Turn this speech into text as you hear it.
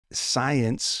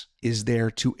Science is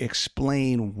there to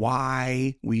explain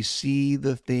why we see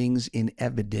the things in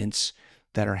evidence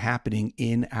that are happening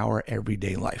in our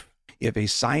everyday life. If a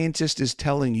scientist is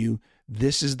telling you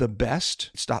this is the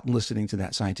best, stop listening to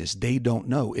that scientist. They don't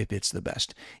know if it's the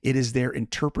best. It is their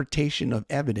interpretation of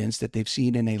evidence that they've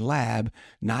seen in a lab,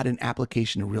 not an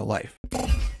application in real life.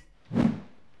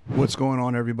 What's going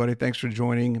on, everybody? Thanks for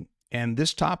joining. And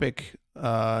this topic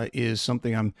is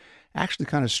something I'm actually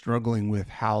kind of struggling with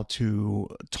how to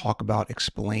talk about,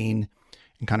 explain,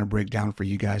 and kind of break down for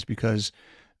you guys, because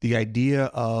the idea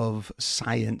of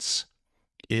science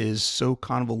is so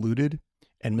convoluted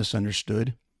and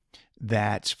misunderstood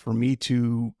that for me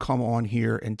to come on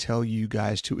here and tell you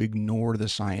guys to ignore the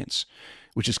science,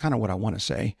 which is kind of what I want to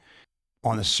say,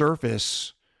 on the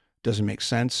surface doesn't make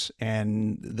sense,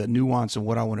 and the nuance of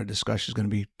what I want to discuss is going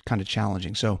to be kind of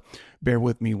challenging. So bear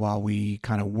with me while we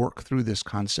kind of work through this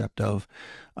concept of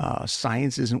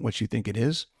science isn't what you think it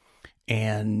is,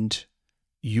 and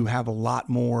you have a lot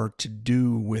more to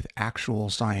do with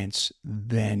actual science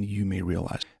than you may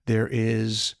realize. There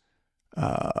is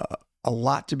a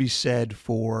lot to be said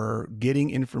for getting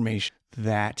information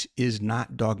that is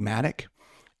not dogmatic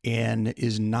and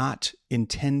is not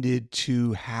intended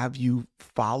to have you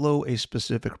follow a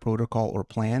specific protocol or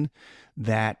plan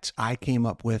that I came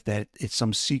up with, that it's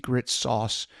some secret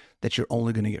sauce that you're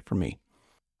only going to get from me.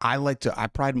 I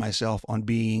pride myself on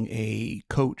being a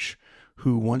coach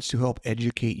who wants to help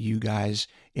educate you guys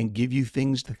and give you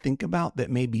things to think about that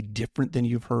may be different than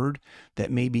you've heard, that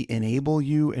maybe enable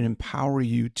you and empower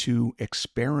you to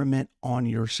experiment on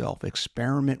yourself,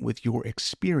 experiment with your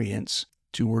experience.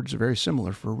 Two words are very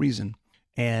similar for a reason,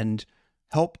 and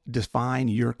help define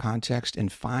your context and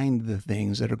find the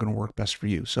things that are going to work best for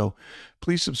you. So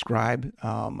please subscribe.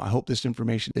 I hope this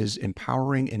information is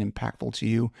empowering and impactful to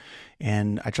you.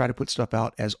 And I try to put stuff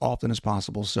out as often as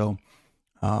possible, so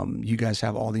you guys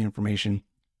have all the information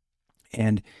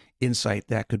and insight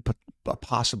that could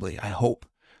possibly, I hope,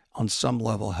 on some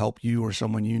level help you or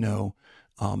someone you know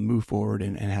move forward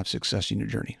and have success in your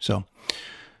journey. So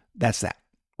that's that.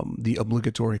 The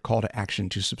obligatory call to action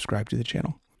to subscribe to the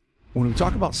channel. When we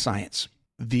talk about science,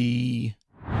 the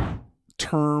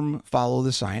term follow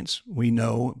the science, we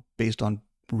know based on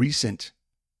recent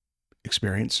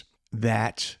experience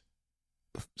that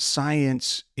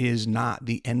science is not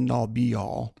the end-all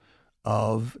be-all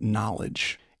of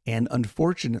knowledge. And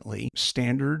unfortunately,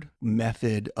 standard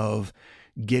method of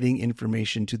getting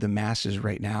information to the masses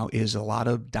right now is a lot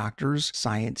of doctors,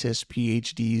 scientists,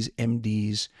 PhDs,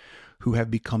 MDs, who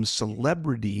have become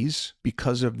celebrities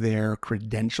because of their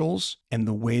credentials and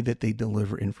the way that they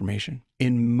deliver information.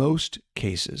 In most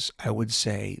cases, I would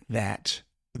say that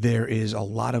there is a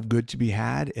lot of good to be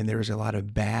had and there is a lot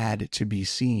of bad to be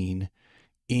seen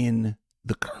in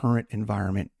the current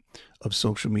environment of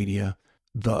social media,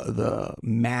 the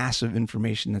mass of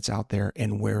information that's out there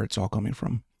and where it's all coming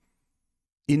from.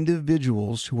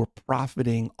 Individuals who are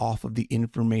profiting off of the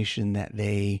information that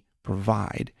they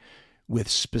provide, with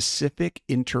specific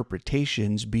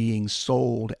interpretations being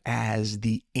sold as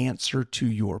the answer to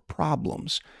your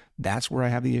problems, that's where I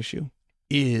have the issue,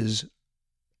 is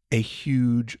a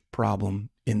huge problem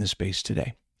in the space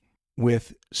today.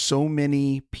 With so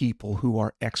many people who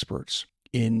are experts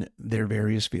in their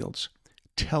various fields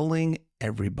telling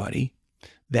everybody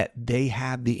that they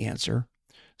have the answer,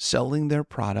 selling their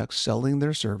products, selling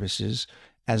their services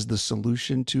as the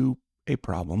solution to a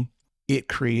problem, it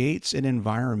creates an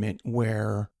environment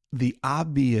where the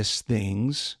obvious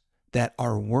things that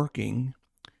are working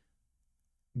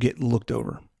get looked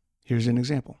over. Here's an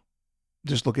example.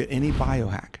 Just look at any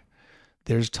biohack.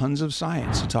 There's tons of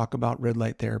science to talk about red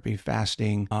light therapy,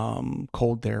 fasting,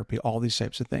 cold therapy, all these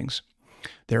types of things.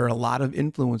 There are a lot of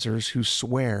influencers who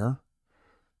swear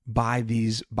by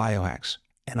these biohacks.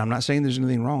 And I'm not saying there's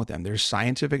anything wrong with them. There's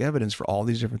scientific evidence for all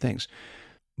these different things.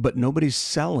 But nobody's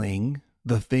selling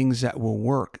the things that will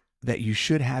work that you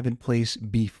should have in place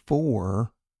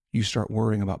before you start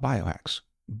worrying about biohacks.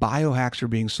 Biohacks are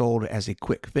being sold as a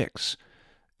quick fix,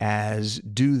 as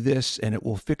do this and it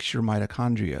will fix your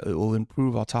mitochondria, it will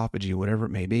improve autophagy, whatever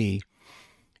it may be,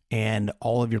 and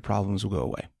all of your problems will go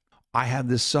away. I have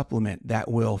this supplement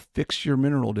that will fix your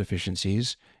mineral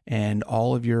deficiencies and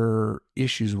all of your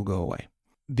issues will go away.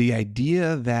 The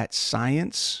idea that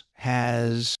science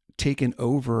has taken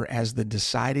over as the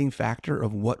deciding factor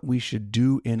of what we should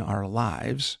do in our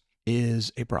lives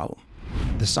is a problem.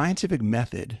 The scientific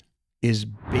method is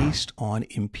based on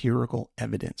empirical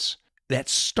evidence that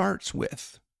starts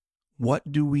with,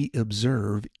 what do we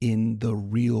observe in the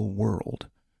real world?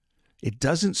 It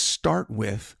doesn't start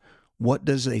with, what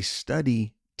does a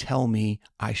study tell me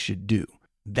I should do?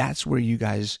 That's where you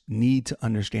guys need to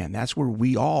understand. That's where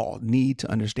we all need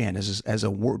to understand as a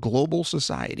global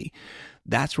society.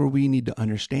 That's where we need to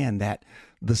understand that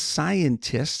the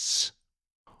scientists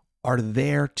are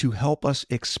there to help us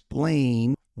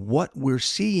explain what we're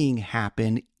seeing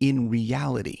happen in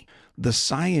reality. The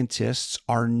scientists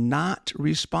are not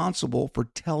responsible for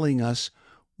telling us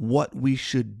what we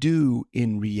should do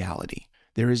in reality.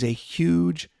 There is a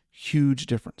huge, huge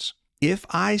difference. If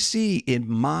I see in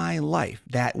my life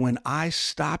that when I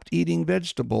stopped eating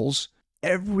vegetables,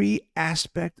 every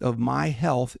aspect of my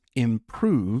health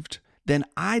improved, then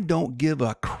I don't give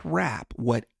a crap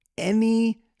what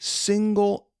any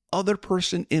single other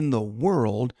person in the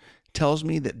world tells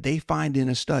me that they find in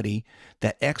a study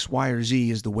that X, Y, or Z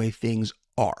is the way things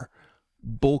are.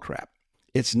 Bullcrap.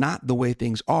 It's not the way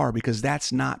things are because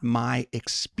that's not my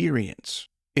experience.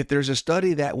 If there's a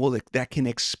study that can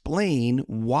explain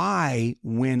why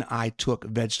when I took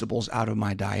vegetables out of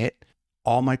my diet,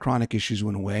 all my chronic issues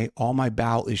went away, all my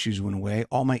bowel issues went away,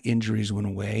 all my injuries went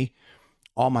away,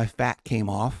 all my fat came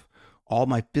off, all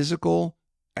my physical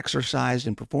exercise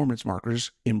and performance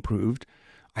markers improved.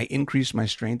 I increased my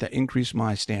strength, I increased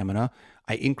my stamina,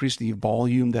 I increased the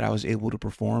volume that I was able to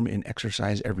perform in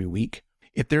exercise every week.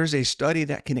 If there's a study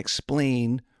that can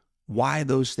explain why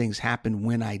those things happened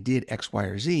when I did X, Y,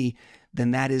 or Z,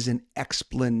 then that is an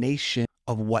explanation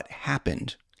of what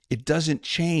happened. It doesn't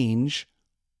change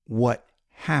what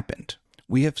happened.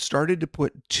 We have started to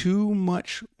put too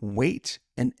much weight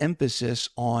and emphasis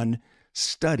on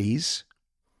studies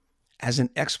as an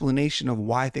explanation of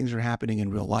why things are happening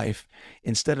in real life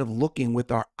instead of looking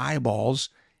with our eyeballs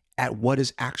at what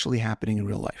is actually happening in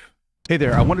real life. Hey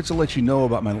there, I wanted to let you know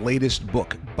about my latest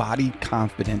book, Body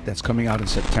Confident, that's coming out in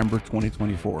September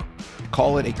 2024.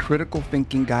 Call it a critical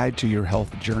thinking guide to your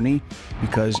health journey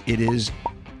because it is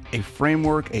a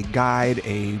framework, a guide,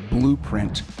 a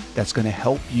blueprint that's going to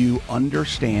help you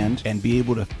understand and be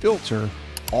able to filter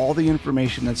all the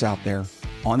information that's out there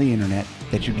on the internet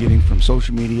that you're getting from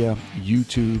social media,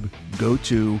 YouTube. Go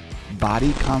to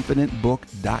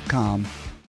bodyconfidentbook.com.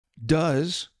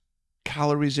 Does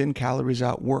calories in, calories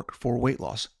out work for weight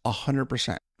loss?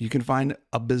 100%. You can find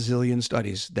a bazillion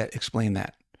studies that explain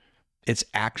that. It's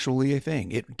actually a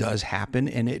thing. It does happen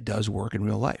and it does work in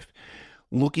real life.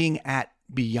 Looking at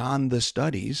beyond the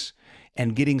studies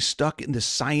and getting stuck in the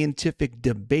scientific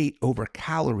debate over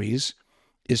calories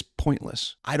is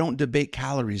pointless. I don't debate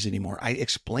calories anymore. I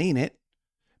explain it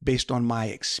based on my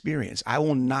experience. I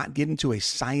will not get into a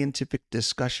scientific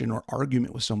discussion or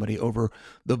argument with somebody over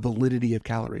the validity of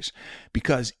calories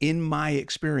because in my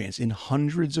experience, in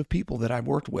hundreds of people that I've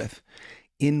worked with,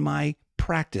 in my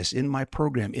practice, in my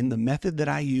program, in the method that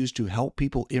I use to help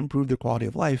people improve their quality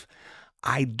of life,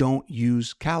 I don't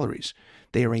use calories.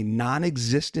 They are a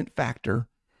non-existent factor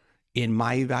in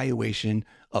my evaluation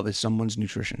of someone's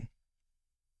nutrition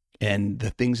and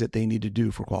the things that they need to do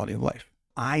for quality of life.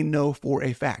 I know for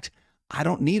a fact, I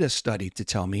don't need a study to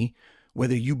tell me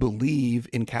whether you believe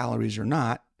in calories or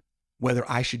not, whether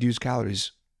I should use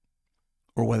calories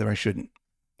or whether I shouldn't,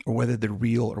 or whether they're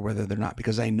real or whether they're not,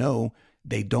 because I know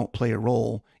they don't play a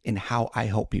role in how I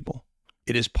help people.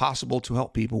 It is possible to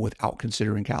help people without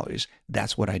considering calories.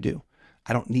 That's what I do.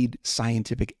 I don't need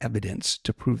scientific evidence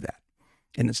to prove that.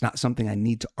 And it's not something I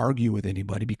need to argue with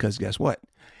anybody because guess what?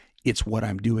 It's what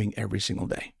I'm doing every single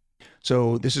day.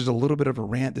 So this is a little bit of a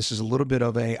rant. This is a little bit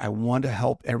of I want to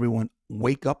help everyone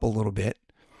wake up a little bit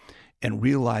and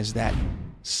realize that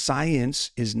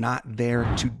science is not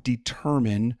there to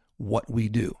determine what we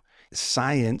do.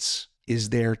 Science is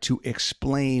there to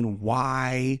explain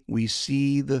why we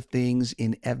see the things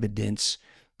in evidence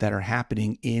that are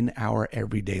happening in our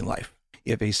everyday life.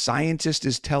 If a scientist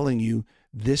is telling you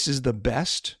this is the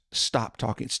best, stop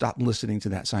talking, stop listening to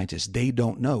that scientist. They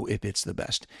don't know if it's the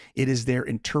best. It is their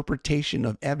interpretation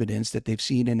of evidence that they've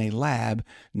seen in a lab,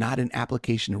 not an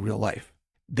application in real life.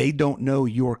 They don't know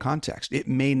your context. It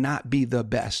may not be the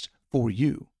best for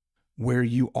you, where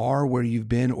you are, where you've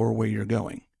been, or where you're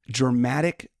going.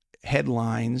 Dramatic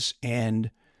headlines and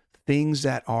things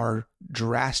that are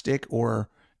drastic or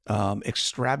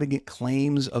extravagant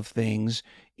claims of things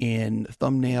in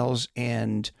thumbnails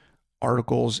and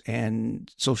articles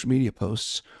and social media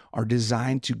posts are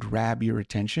designed to grab your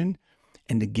attention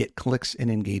and to get clicks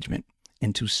and engagement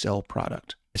and to sell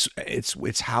product.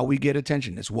 It's how we get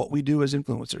attention. It's what we do as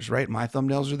influencers, right? My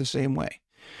thumbnails are the same way.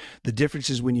 The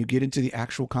difference is when you get into the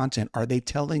actual content, are they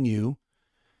telling you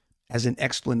as an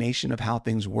explanation of how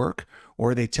things work,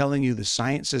 or are they telling you the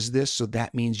science says this, so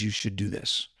that means you should do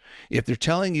this? If they're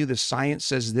telling you the science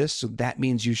says this, so that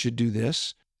means you should do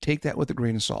this, take that with a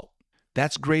grain of salt.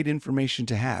 That's great information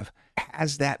to have.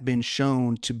 Has that been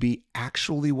shown to be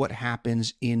actually what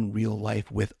happens in real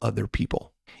life with other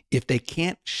people? If they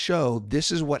can't show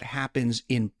this is what happens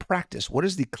in practice, what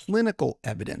is the clinical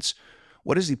evidence?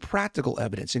 What is the practical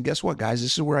evidence? And guess what, guys?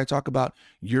 This is where I talk about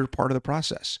you're part of the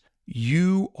process.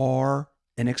 You are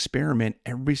an experiment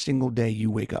every single day you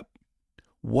wake up.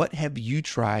 What have you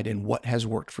tried and what has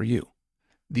worked for you?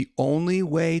 The only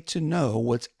way to know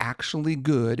what's actually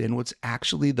good and what's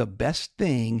actually the best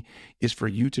thing is for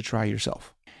you to try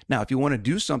yourself. Now, if you want to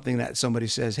do something that somebody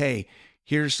says, hey,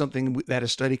 here's something that a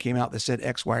study came out that said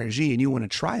X, Y, or Z, and you want to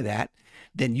try that,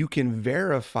 then you can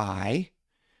verify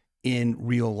in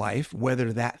real life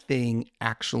whether that thing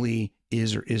actually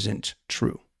is or isn't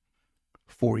true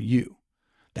for you.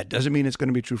 That doesn't mean it's going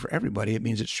to be true for everybody. It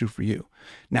means it's true for you.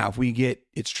 Now, if we get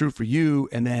it's true for you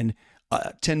and then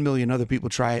 10 million other people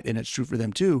try it and it's true for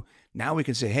them too, now we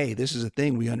can say, hey, this is a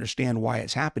thing. We understand why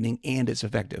it's happening and it's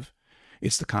effective.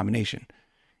 It's the combination.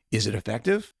 Is it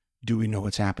effective? Do we know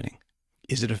what's happening?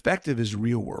 Is it effective is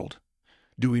real world?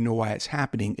 Do we know why it's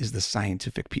happening is the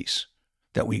scientific piece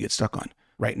that we get stuck on.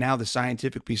 Right now, the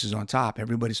scientific piece is on top.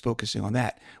 Everybody's focusing on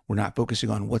that. We're not focusing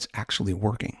on what's actually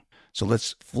working. So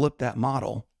let's flip that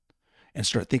model and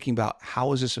start thinking about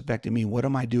how is this affecting me? What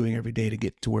am I doing every day to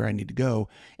get to where I need to go?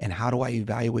 And how do I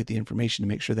evaluate the information to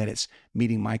make sure that it's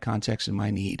meeting my context and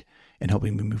my need and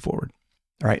helping me move forward?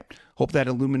 All right. Hope that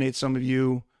illuminates some of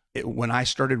you. When I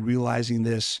started realizing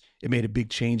this, it made a big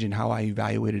change in how I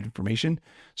evaluated information.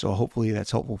 So hopefully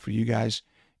that's helpful for you guys.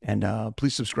 And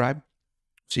please subscribe.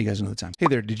 See you guys another time. Hey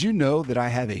there, did you know that I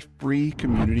have a free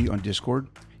community on Discord?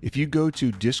 If you go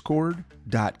to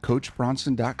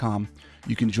discord.coachbronson.com,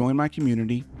 you can join my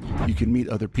community. You can meet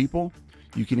other people.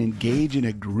 You can engage in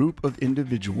a group of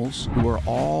individuals who are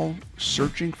all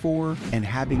searching for and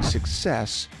having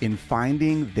success in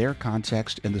finding their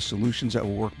context and the solutions that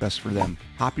will work best for them.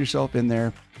 Hop yourself in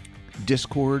there,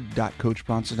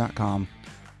 discord.coachbronson.com.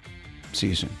 See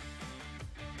you soon.